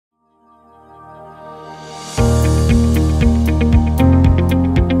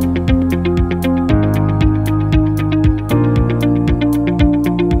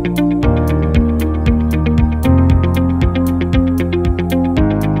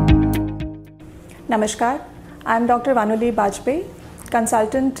Namaskar, I am Dr. Vanuli Bajpai,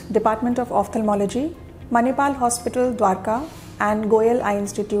 Consultant, Department of Ophthalmology, Manipal Hospital, Dwarka and Goyal Eye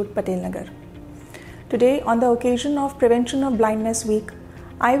Institute, Patel Nagar. Today, on the occasion of Prevention of Blindness Week,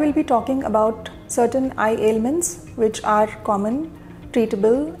 I will be talking about certain eye ailments which are common,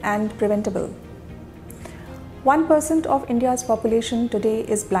 treatable and preventable. 1% of India's population today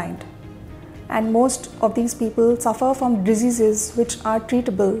is blind, and most of these people suffer from diseases which are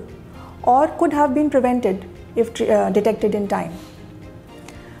treatable or could have been prevented if detected in time.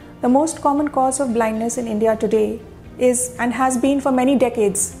 The most common cause of blindness in India today is and has been for many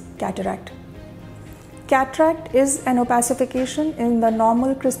decades cataract. Cataract is an opacification in the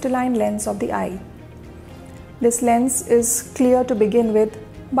normal crystalline lens of the eye. This lens is clear to begin with,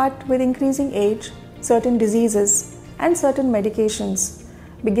 but with increasing age, certain diseases and certain medications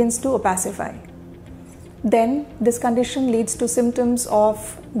begins to opacify. Then this condition leads to symptoms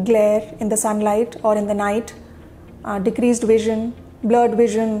of glare in the sunlight or in the night, decreased vision, blurred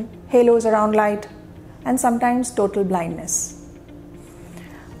vision, halos around light, and sometimes total blindness.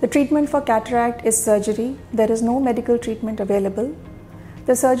 The treatment for cataract is surgery. There is no medical treatment available.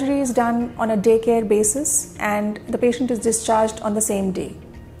 The surgery is done on a daycare basis and the patient is discharged on the same day.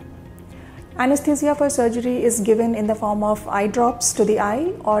 Anesthesia for surgery is given in the form of eye drops to the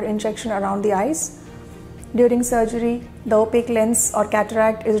eye or injection around the eyes. During surgery, the opaque lens or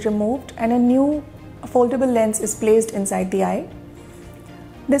cataract is removed and a new foldable lens is placed inside the eye.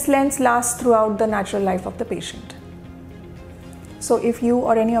 This lens lasts throughout the natural life of the patient. So if you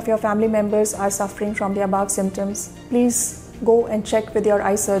or any of your family members are suffering from the above symptoms, please go and check with your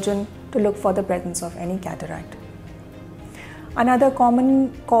eye surgeon to look for the presence of any cataract. Another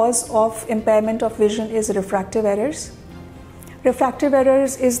common cause of impairment of vision is refractive errors. Refractive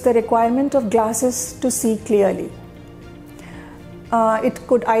errors is the requirement of glasses to see clearly. It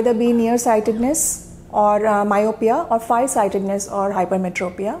could either be nearsightedness or myopia, or farsightedness or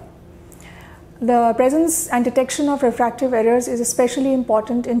hypermetropia. The presence and detection of refractive errors is especially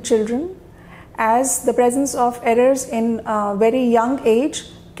important in children, as the presence of errors in a very young age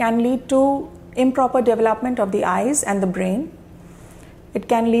can lead to improper development of the eyes and the brain. It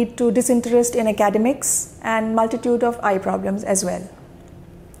can lead to disinterest in academics and multitude of eye problems as well.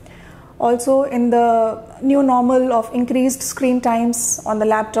 Also, in the new normal of increased screen times on the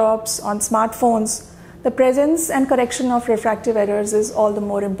laptops, on smartphones, the presence and correction of refractive errors is all the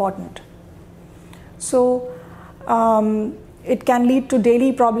more important. So, it can lead to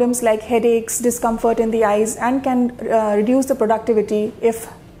daily problems like headaches, discomfort in the eyes, and can reduce the productivity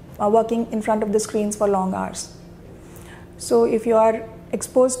if working in front of the screens for long hours. So, if you are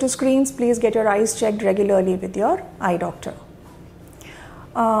exposed to screens, please get your eyes checked regularly with your eye doctor.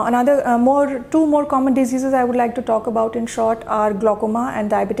 Two more common diseases I would like to talk about in short are glaucoma and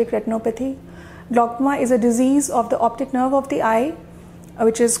diabetic retinopathy. Glaucoma is a disease of the optic nerve of the eye,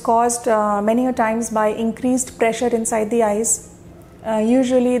 which is caused many a times by increased pressure inside the eyes.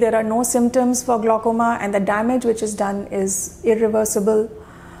 Usually there are no symptoms for glaucoma and the damage which is done is irreversible.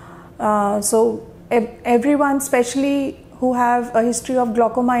 So everyone, especially who have a history of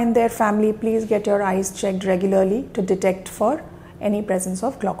glaucoma in their family, please get your eyes checked regularly to detect for any presence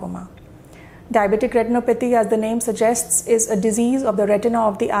of glaucoma. Diabetic retinopathy, as the name suggests, is a disease of the retina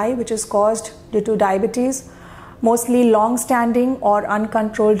of the eye which is caused due to diabetes, mostly long-standing or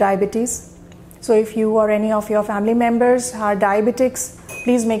uncontrolled diabetes. So if you or any of your family members are diabetics,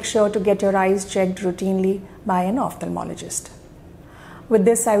 please make sure to get your eyes checked routinely by an ophthalmologist. With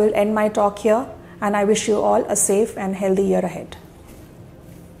this, I will end my talk here, and I wish you all a safe and healthy year ahead.